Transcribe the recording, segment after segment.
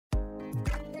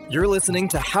You're listening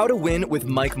to How to Win with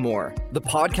Mike Moore, the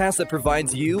podcast that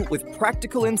provides you with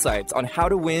practical insights on how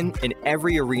to win in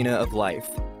every arena of life.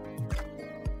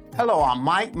 Hello, I'm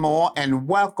Mike Moore, and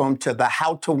welcome to the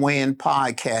How to Win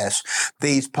podcast.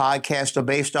 These podcasts are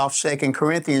based off 2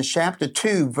 Corinthians chapter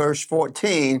 2, verse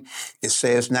 14. It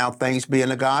says, "Now thanks be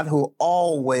unto God who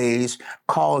always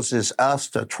causes us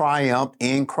to triumph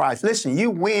in Christ." Listen,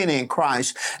 you win in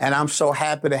Christ, and I'm so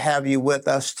happy to have you with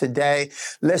us today.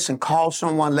 Listen, call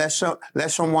someone, let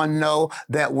someone know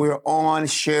that we're on,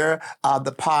 share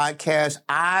the podcast.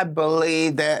 I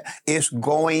believe that it's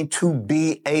going to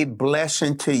be a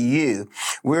blessing to you.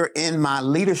 We're in my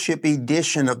leadership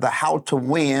edition of the How to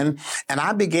Win, and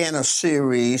I began a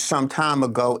series some time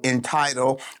ago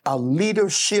entitled A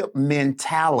Leadership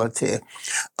Mentality.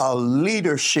 A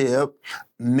Leadership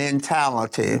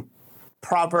Mentality.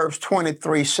 Proverbs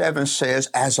 23:7 says,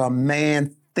 "As a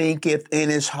man thinketh in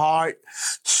his heart,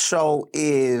 so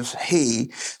is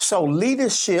he." So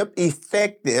leadership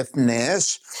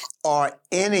effectiveness or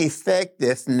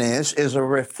ineffectiveness is a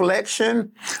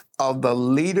reflection of the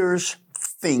leader's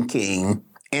thinking.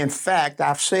 In fact,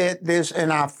 I've said this in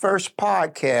our first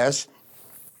podcast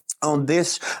on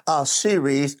this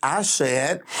series. I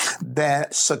said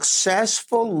that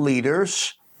successful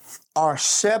leaders are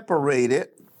separated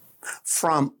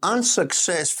from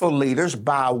unsuccessful leaders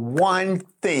by one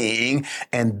thing,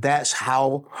 and that's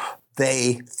how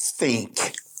they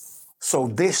think. So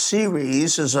this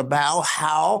series is about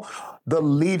how the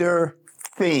leader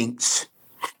thinks.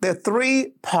 There are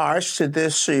three parts to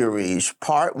this series.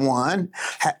 Part one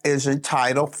is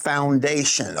entitled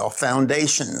Foundation or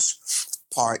Foundations.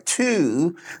 Part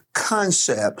two,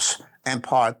 Concepts. And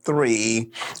part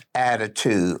three,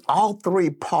 Attitude. All three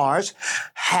parts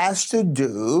has to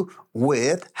do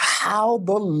with how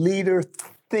the leader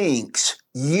thinks.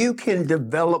 You can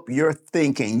develop your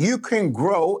thinking. You can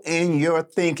grow in your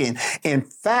thinking. In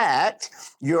fact,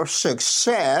 your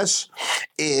success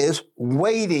is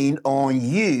waiting on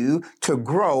you to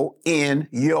grow in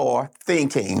your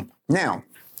thinking. Now,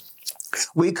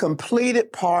 we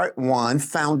completed part one,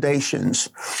 Foundations,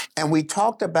 and we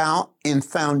talked about in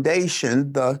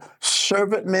Foundation the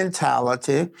servant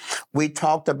mentality. We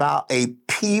talked about a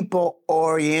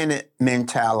people-oriented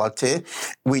mentality.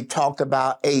 We talked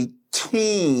about a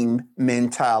team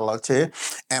mentality,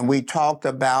 and we talked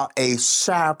about a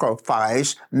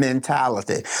sacrifice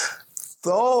mentality.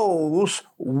 Those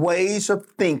ways of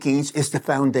thinking is the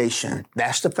foundation.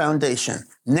 That's the foundation.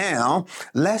 Now,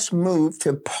 let's move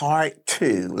to part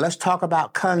two. Let's talk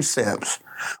about concepts.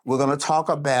 We're going to talk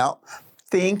about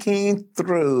thinking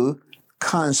through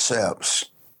concepts.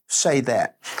 Say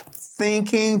that.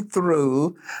 Thinking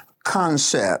through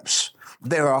concepts.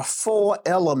 There are four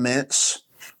elements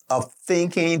of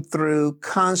thinking through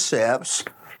concepts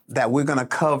that we're going to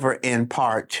cover in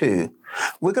part two.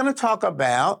 We're going to talk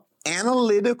about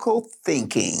analytical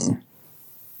thinking.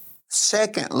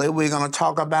 Secondly, we're going to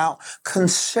talk about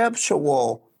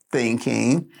conceptual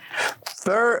thinking.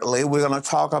 Thirdly, we're going to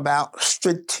talk about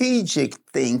strategic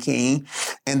thinking.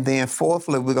 And then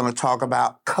fourthly, we're going to talk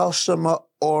about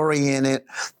customer-oriented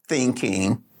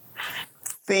thinking.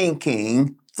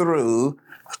 Thinking through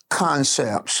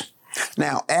concepts.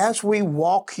 Now, as we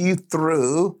walk you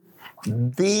through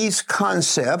these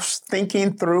concepts,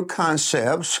 thinking through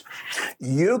concepts,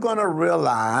 you're going to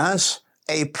realize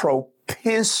a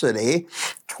propensity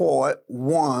toward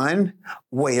one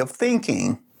way of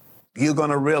thinking. You're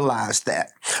going to realize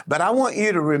that. But I want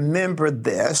you to remember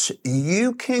this.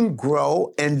 You can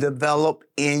grow and develop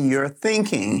in your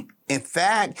thinking. In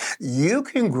fact, you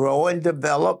can grow and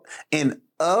develop in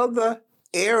other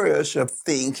areas of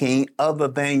thinking other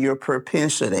than your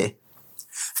propensity.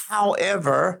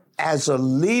 However, as a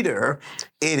leader,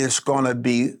 it is going to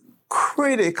be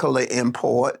critically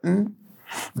important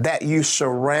that you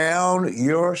surround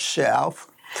yourself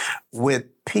with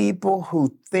people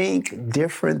who think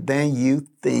different than you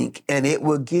think, and it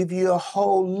will give you a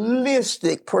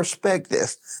holistic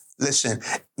perspective. Listen,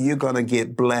 you're going to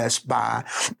get blessed by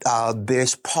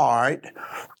this part,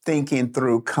 thinking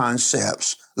through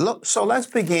concepts. Look, so let's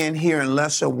begin here in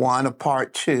lesson one of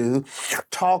part two,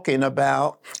 talking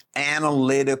about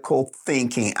analytical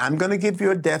thinking. I'm going to give you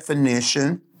a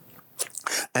definition,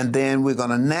 and then we're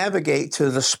going to navigate to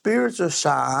the spiritual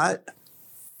side,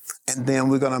 and then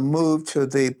we're going to move to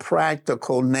the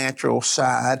practical, natural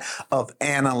side of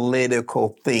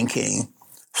analytical thinking.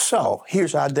 So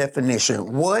here's our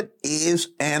definition. What is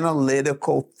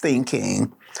analytical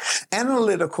thinking?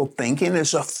 Analytical thinking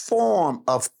is a form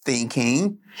of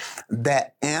thinking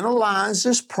that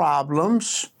analyzes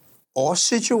problems or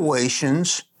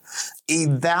situations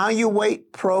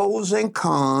Evaluate pros and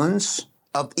cons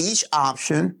of each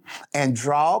option and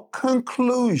draw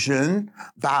conclusion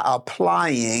by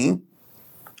applying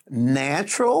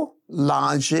natural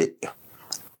logic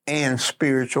and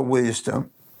spiritual wisdom.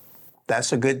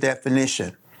 That's a good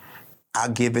definition.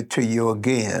 I'll give it to you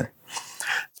again.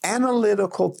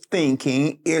 Analytical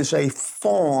thinking is a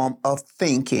form of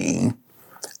thinking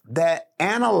that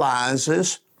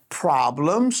analyzes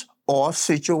problems or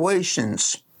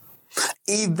situations,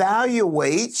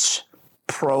 evaluates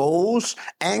pros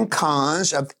and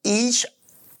cons of each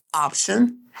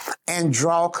option, and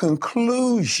draw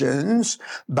conclusions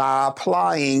by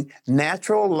applying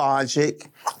natural logic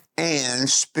and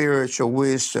spiritual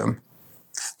wisdom.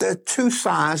 There are two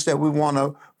sides that we want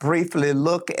to briefly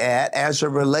look at as it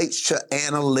relates to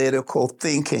analytical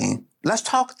thinking. Let's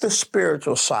talk the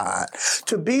spiritual side.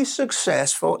 To be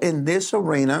successful in this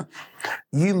arena,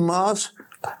 you must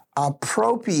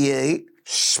appropriate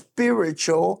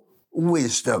spiritual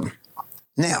wisdom.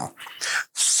 Now,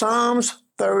 Psalms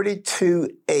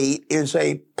 32:8 is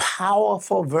a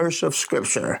powerful verse of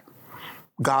Scripture.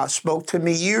 God spoke to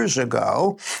me years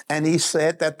ago, and he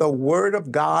said that the Word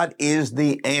of God is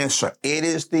the answer. It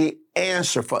is the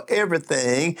answer for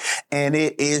everything, and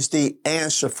it is the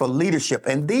answer for leadership.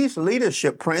 And these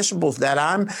leadership principles that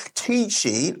I'm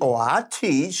teaching, or I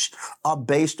teach, are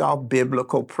based off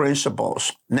biblical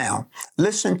principles. Now,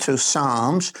 listen to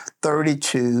Psalms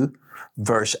 32,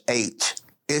 verse 8.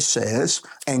 It says,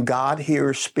 and God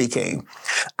here is speaking,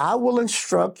 I will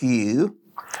instruct you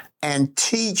and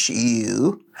teach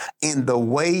you in the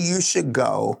way you should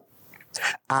go.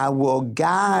 I will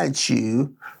guide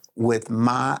you with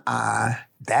my eye.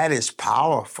 That is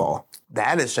powerful.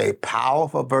 That is a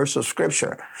powerful verse of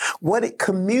Scripture. What it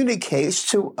communicates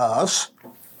to us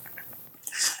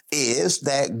is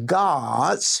that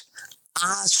God's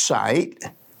eyesight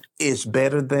is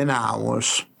better than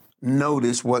ours.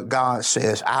 Notice what God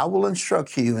says. I will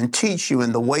instruct you and teach you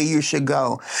in the way you should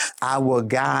go. I will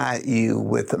guide you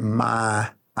with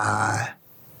my eye.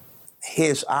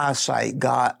 His eyesight,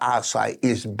 God's eyesight,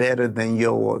 is better than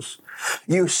yours.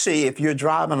 You see, if you're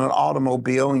driving an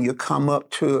automobile and you come up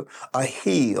to a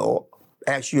hill,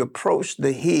 as you approach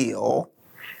the hill,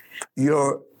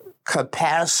 your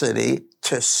capacity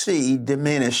to see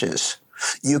diminishes.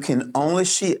 You can only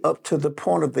see up to the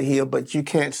point of the hill, but you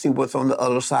can't see what's on the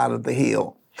other side of the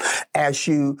hill. As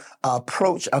you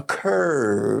approach a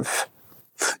curve,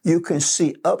 you can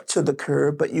see up to the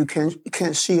curve, but you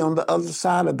can't see on the other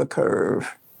side of the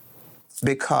curve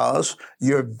because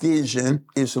your vision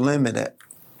is limited.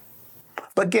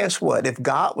 But guess what? If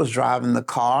God was driving the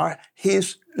car,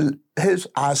 his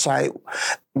eyesight,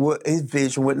 his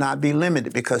vision would not be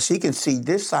limited because he can see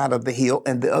this side of the hill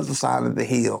and the other side of the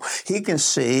hill. He can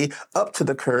see up to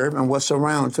the curve and what's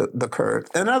around to the curve.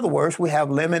 In other words, we have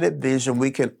limited vision.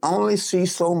 We can only see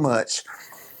so much.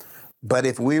 But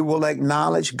if we will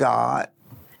acknowledge God,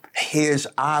 his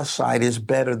eyesight is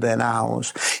better than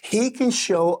ours. He can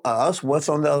show us what's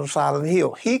on the other side of the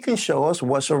hill. He can show us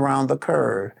what's around the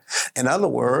curve. In other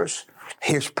words,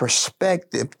 his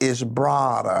perspective is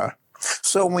broader.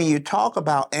 So when you talk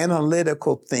about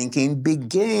analytical thinking,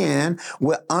 begin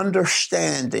with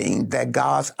understanding that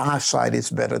God's eyesight is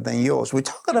better than yours. We're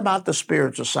talking about the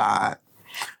spiritual side.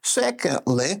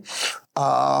 Secondly,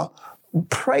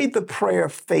 pray the prayer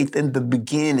of faith in the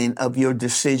beginning of your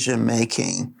decision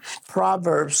making.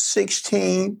 Proverbs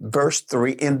 16, verse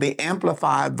 3 in the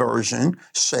Amplified Version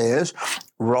says,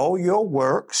 roll your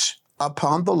works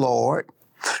upon the Lord,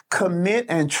 commit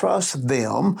and trust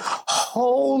them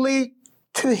wholly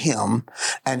to him,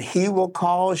 and he will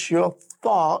cause your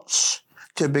thoughts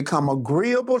to become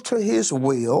agreeable to his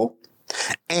will,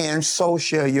 and so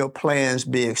shall your plans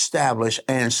be established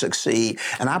and succeed.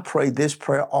 And I pray this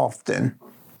prayer often,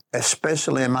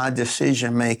 especially in my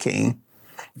decision making.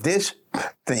 This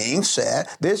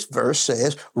verse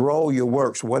says, roll your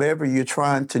works, whatever you're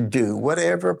trying to do,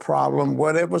 whatever problem,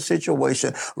 whatever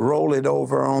situation, roll it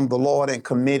over on the Lord and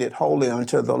commit it wholly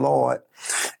unto the Lord.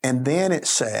 And then it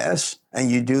says, and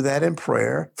you do that in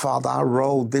prayer, Father, I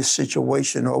roll this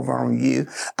situation over on you.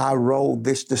 I roll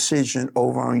this decision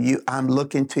over on you. I'm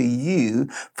looking to you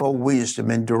for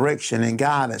wisdom and direction and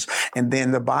guidance. And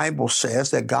then the Bible says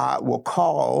that God will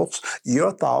cause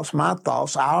your thoughts, my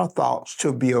thoughts, our thoughts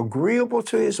to be agreeable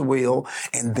to his will,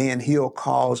 and then he'll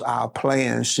cause our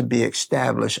plans to be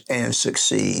established and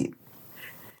succeed.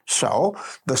 So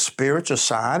the spiritual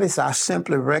side is I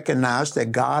simply recognize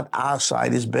that God's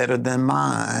eyesight is better than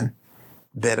mine,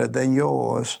 better than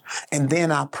yours. And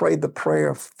then I pray the prayer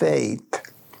of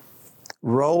faith,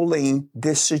 rolling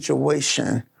this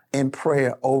situation in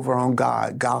prayer over on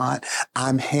God. God,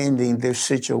 I'm handing this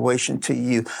situation to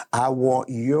you. I want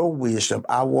your wisdom.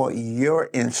 I want your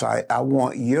insight. I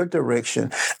want your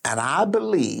direction. And I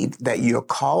believe that you're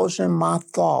causing my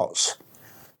thoughts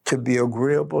to be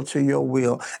agreeable to your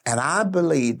will. And I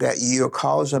believe that you're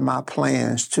causing my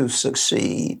plans to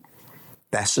succeed.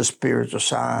 That's the spiritual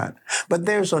side. But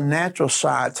there's a natural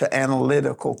side to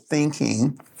analytical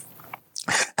thinking.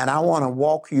 And I want to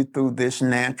walk you through this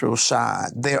natural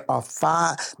side. There's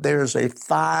a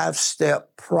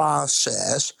 5-step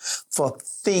process for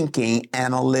thinking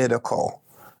analytical.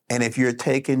 And if you're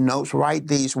taking notes, write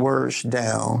these words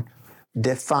down.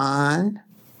 Define,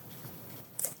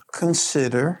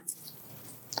 consider,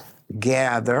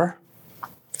 gather,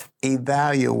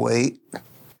 evaluate,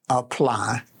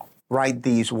 apply. Write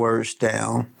these words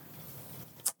down.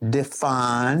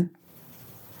 Define,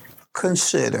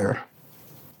 consider,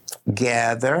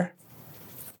 gather,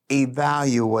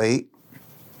 evaluate,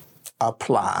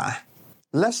 apply.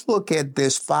 Let's look at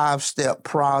this 5-step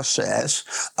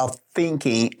process of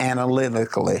thinking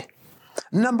analytically.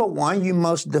 Number one, you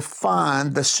must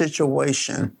define the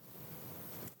situation.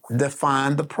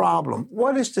 Define the problem.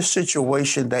 What is the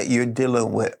situation that you're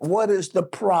dealing with? What is the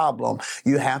problem?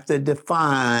 You have to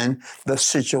define the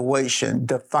situation,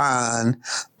 define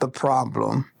the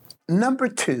problem. Number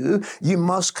two, you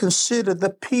must consider the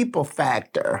people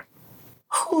factor.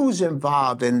 Who's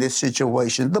involved in this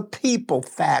situation? The people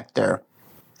factor.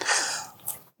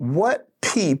 What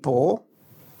people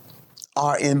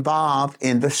are involved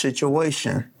in the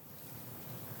situation?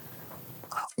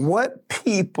 What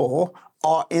people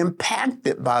are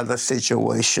impacted by the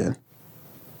situation?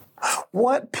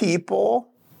 What people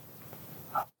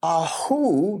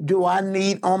who do I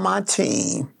need on my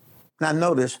team? Now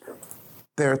notice,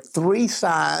 there are 3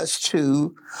 sides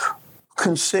to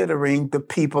considering the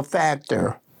people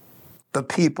factor. The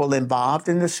people involved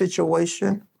in the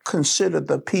situation. Consider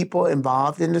the people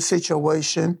involved in the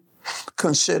situation.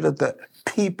 Consider the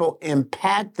people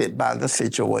impacted by the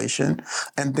situation.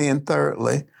 And then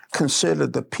thirdly, consider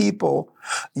the people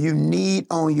you need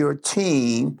on your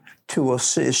team to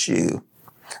assist you.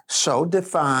 So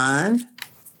define,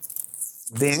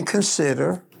 then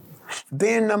consider.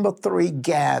 Then number 3,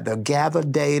 gather. Gather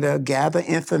data, gather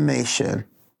information.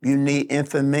 You need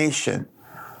information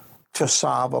to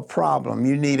solve a problem.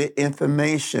 You need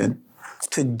information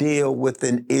to deal with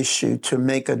an issue, to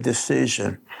make a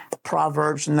decision.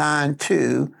 Proverbs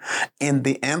 9:2 in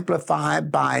the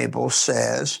Amplified Bible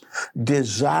says,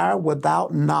 desire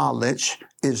without knowledge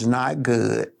is not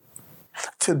good.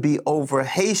 To be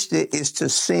overhasted is to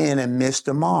sin and miss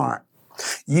the mark.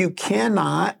 You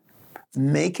cannot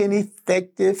make an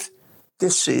effective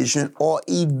decision or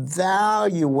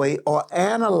evaluate or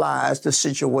analyze the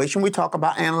situation. We talk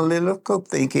about analytical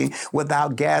thinking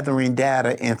without gathering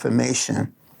data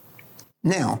information.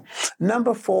 Now,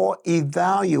 number 4,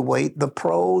 evaluate the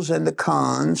pros and the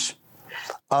cons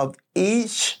of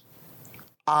each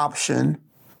option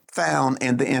found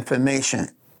in the information.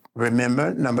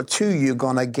 Remember, number 2, you're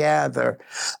going to gather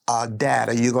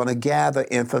data. You're going to gather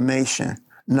information.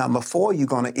 Number 4, you're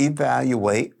going to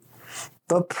evaluate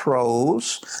the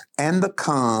pros and the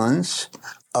cons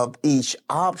of each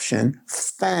option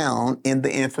found in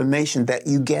the information that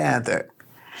you gathered.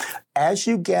 As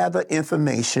you gather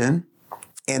information,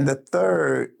 in the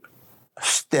 3rd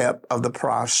step of the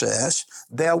process,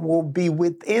 there will be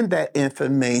within that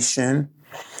information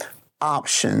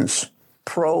options,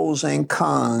 pros and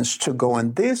cons to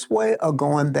going this way or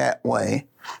going that way.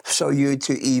 So you're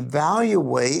to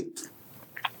evaluate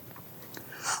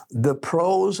the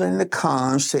pros and the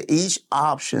cons to each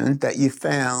option that you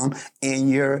found in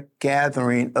your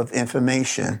gathering of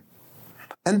information.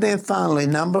 And then finally,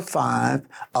 number 5,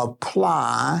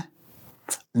 apply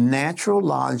natural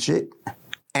logic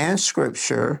and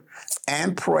scripture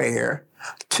and prayer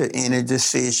to any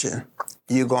decision.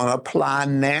 You're going to apply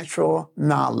natural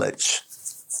knowledge.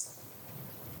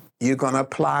 You're going to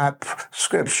apply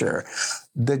scripture.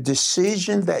 The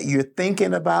decision that you're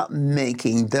thinking about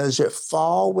making, does it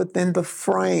fall within the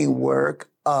framework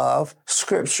of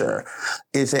scripture?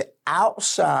 Is it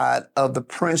outside of the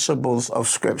principles of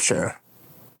scripture?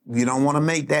 You don't want to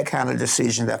make that kind of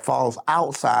decision that falls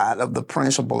outside of the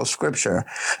principle of scripture.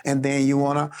 And then you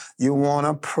want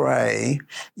to pray.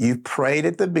 You prayed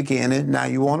at the beginning. Now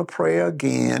you want to pray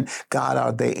again. God,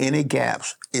 are there any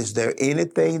gaps? Is there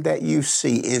anything that you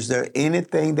see? Is there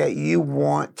anything that you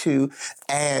want to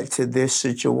add to this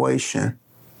situation?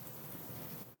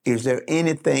 Is there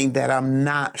anything that I'm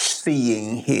not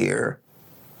seeing here?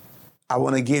 I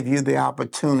want to give you the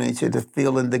opportunity to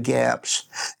fill in the gaps,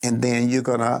 and then you're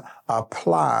going to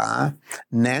apply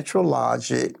natural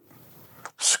logic,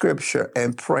 scripture,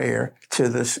 and prayer to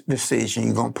this decision.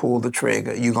 You're going to pull the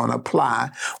trigger. You're going to apply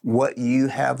what you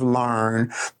have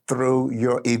learned through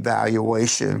your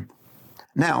evaluation.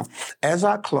 Now, as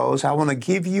I close, I want to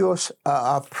give you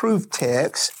a proof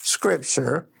text,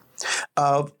 scripture,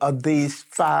 of these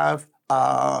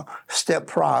five-step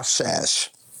process.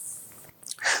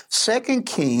 2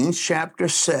 Kings chapter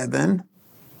 7,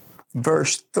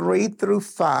 verse 3 through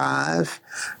 5,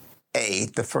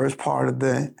 8, the first part of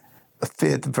the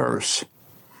fifth verse.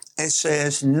 It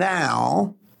says,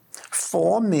 "Now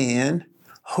 4 men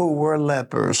who were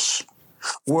lepers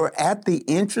were at the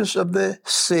entrance of the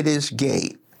city's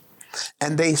gate,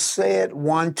 and they said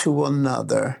one to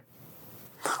another,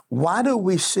 'Why do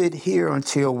we sit here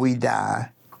until we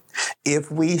die?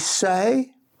 If we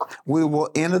say we will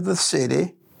enter the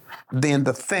city, then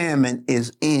the famine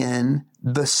is in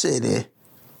the city,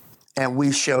 and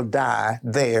we shall die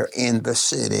there in the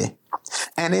city.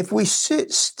 And if we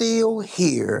sit still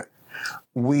here,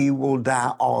 we will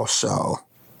die also.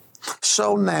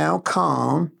 So now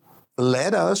come,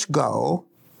 let us go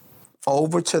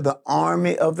over to the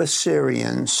army of the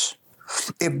Syrians.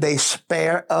 If they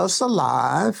spare us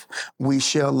alive, we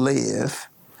shall live.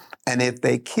 And if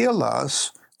they kill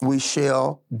us, we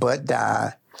shall but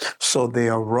die.' So they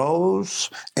arose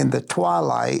in the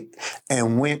twilight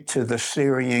and went to the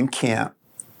Syrian camp."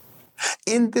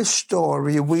 In this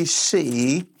story, we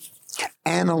see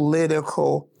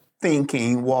analytical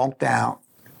thinking walked out.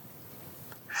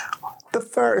 The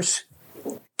first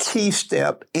key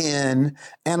step in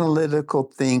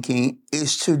analytical thinking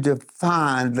is to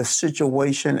define the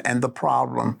situation and the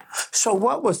problem. So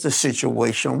what was the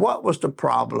situation? What was the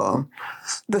problem?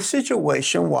 The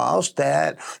situation was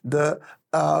that the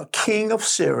king of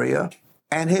Syria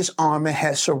and his army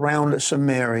had surrounded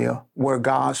Samaria, where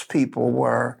God's people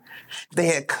were. They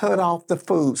had cut off the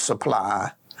food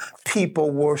supply.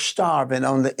 People were starving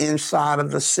on the inside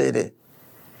of the city.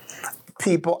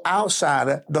 People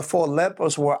outside, the 4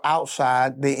 lepers were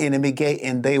outside the enemy gate,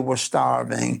 and they were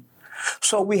starving.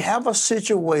 So we have a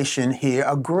situation here,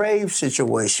 a grave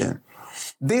situation.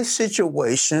 This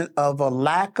situation of a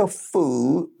lack of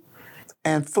food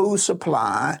and food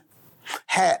supply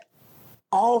had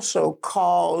also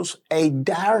caused a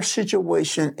dire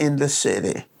situation in the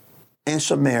city, in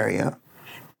Samaria.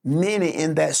 Many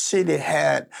in that city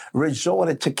had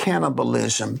resorted to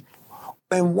cannibalism.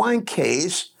 In one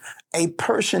case, a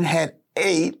person had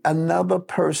ate another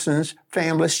person's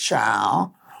family's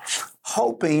child,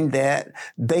 hoping that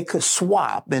they could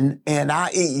swap and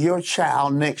I eat your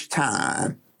child next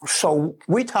time. So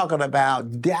we're talking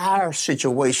about dire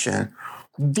situation,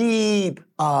 deep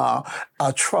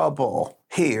trouble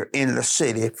here in the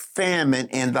city, famine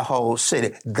in the whole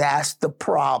city. That's the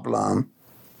problem.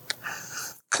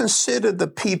 Consider the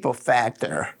people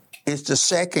factor. It's the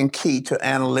second key to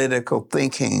analytical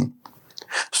thinking.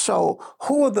 So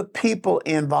who are the people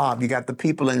involved? You got the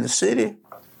people in the city.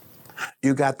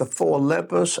 You got the 4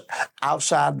 lepers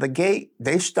outside the gate.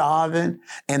 They starving.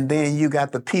 And then you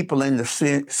got the people in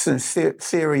the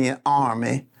Syrian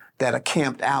army that are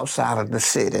camped outside of the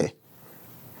city.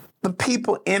 The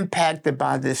people impacted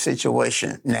by this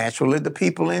situation. Naturally, the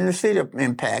people in the city are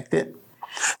impacted.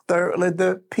 Thirdly,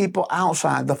 the people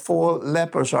outside, the 4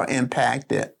 lepers, are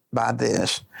impacted by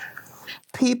this.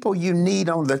 People you need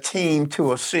on the team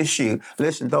to assist you.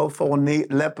 Listen, those 4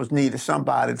 lepers needed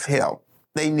somebody's help.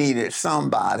 They needed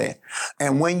somebody.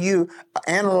 And when you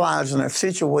analyzing a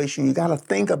situation, you got to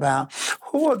think about,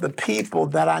 who are the people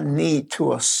that I need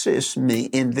to assist me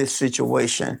in this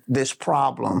situation, this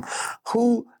problem?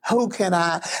 Who can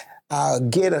I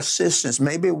get assistance,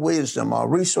 maybe wisdom or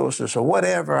resources or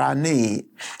whatever I need,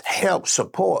 help,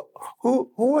 support?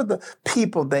 Who are the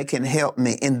people that can help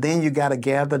me? And then you got to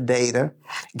gather data,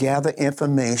 gather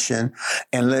information,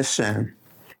 and listen.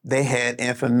 They had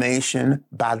information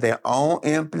by their own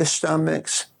empty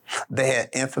stomachs. They had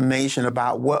information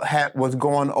about what was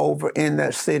going over in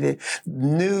that city.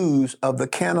 News of the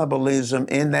cannibalism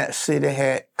in that city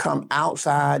had come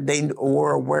outside. They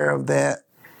were aware of that.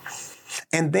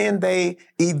 And then they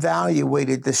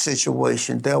evaluated the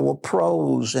situation. There were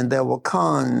pros and there were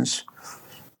cons,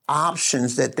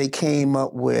 options that they came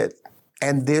up with.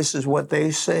 And this is what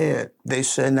they said. They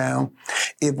said, now,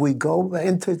 if we go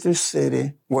into this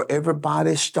city where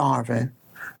everybody's starving,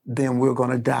 then we're going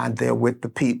to die there with the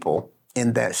people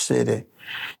in that city.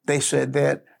 They said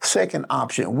that second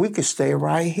option, we could stay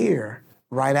right here,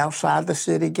 right outside the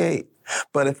city gate.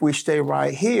 But if we stay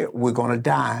right here, we're going to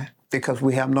die because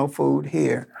we have no food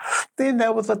here. Then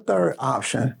there was a third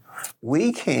option.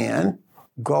 We can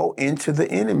go into the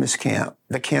enemy's camp,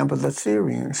 the camp of the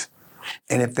Syrians.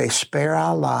 And if they spare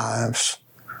our lives,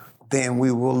 then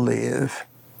we will live.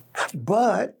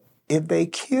 But if they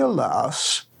kill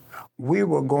us, we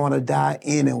were going to die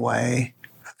anyway.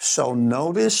 So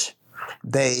notice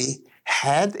they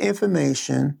had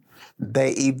information,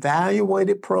 they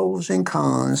evaluated pros and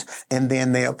cons, and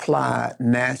then they applied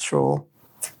natural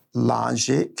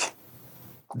logic.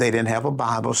 They didn't have a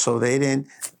Bible, so they didn't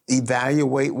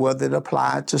evaluate whether it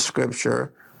applied to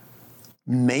Scripture.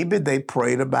 Maybe they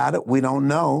prayed about it. We don't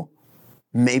know.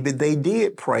 Maybe they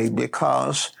did pray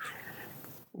because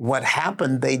what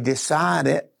happened, they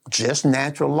decided just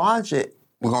natural logic.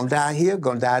 We're going to die here,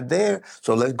 going to die there.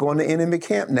 So let's go in the enemy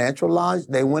camp. Natural logic.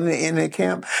 They went in the enemy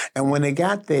camp. And when they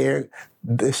got there,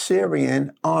 the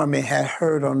Syrian army had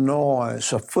heard a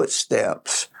noise of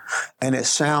footsteps. And it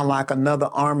sounded like another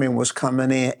army was coming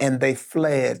in, and they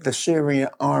fled. The Syrian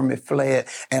army fled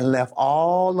and left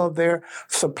all of their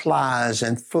supplies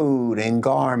and food and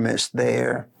garments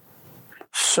there.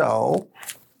 So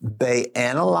they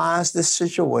analyzed the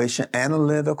situation,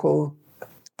 analytical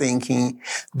thinking.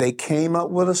 They came up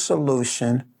with a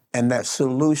solution, and that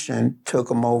solution took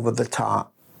them over the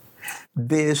top.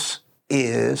 This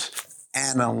is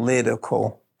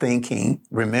analytical thinking.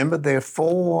 Remember, there are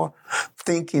 4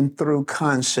 thinking through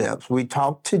concepts. We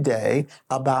talked today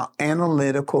about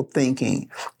analytical thinking.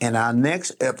 In our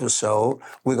next episode,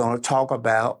 we're going to talk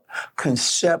about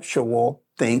conceptual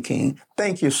thinking.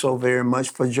 Thank you so very much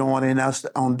for joining us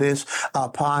on this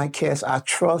podcast. I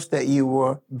trust that you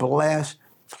were blessed.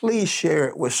 Please share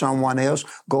it with someone else.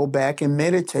 Go back and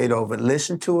meditate over it.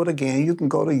 Listen to it again. You can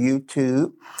go to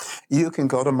YouTube. You can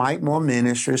go to Mike Moore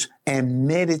Ministries and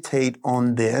meditate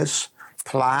on this.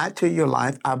 Apply it to your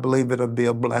life. I believe it'll be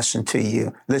a blessing to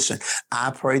you. Listen,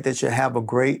 I pray that you have a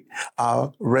great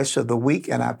rest of the week,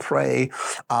 and I pray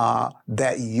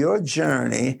that your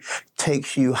journey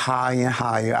takes you higher and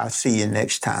higher. I'll see you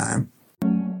next time.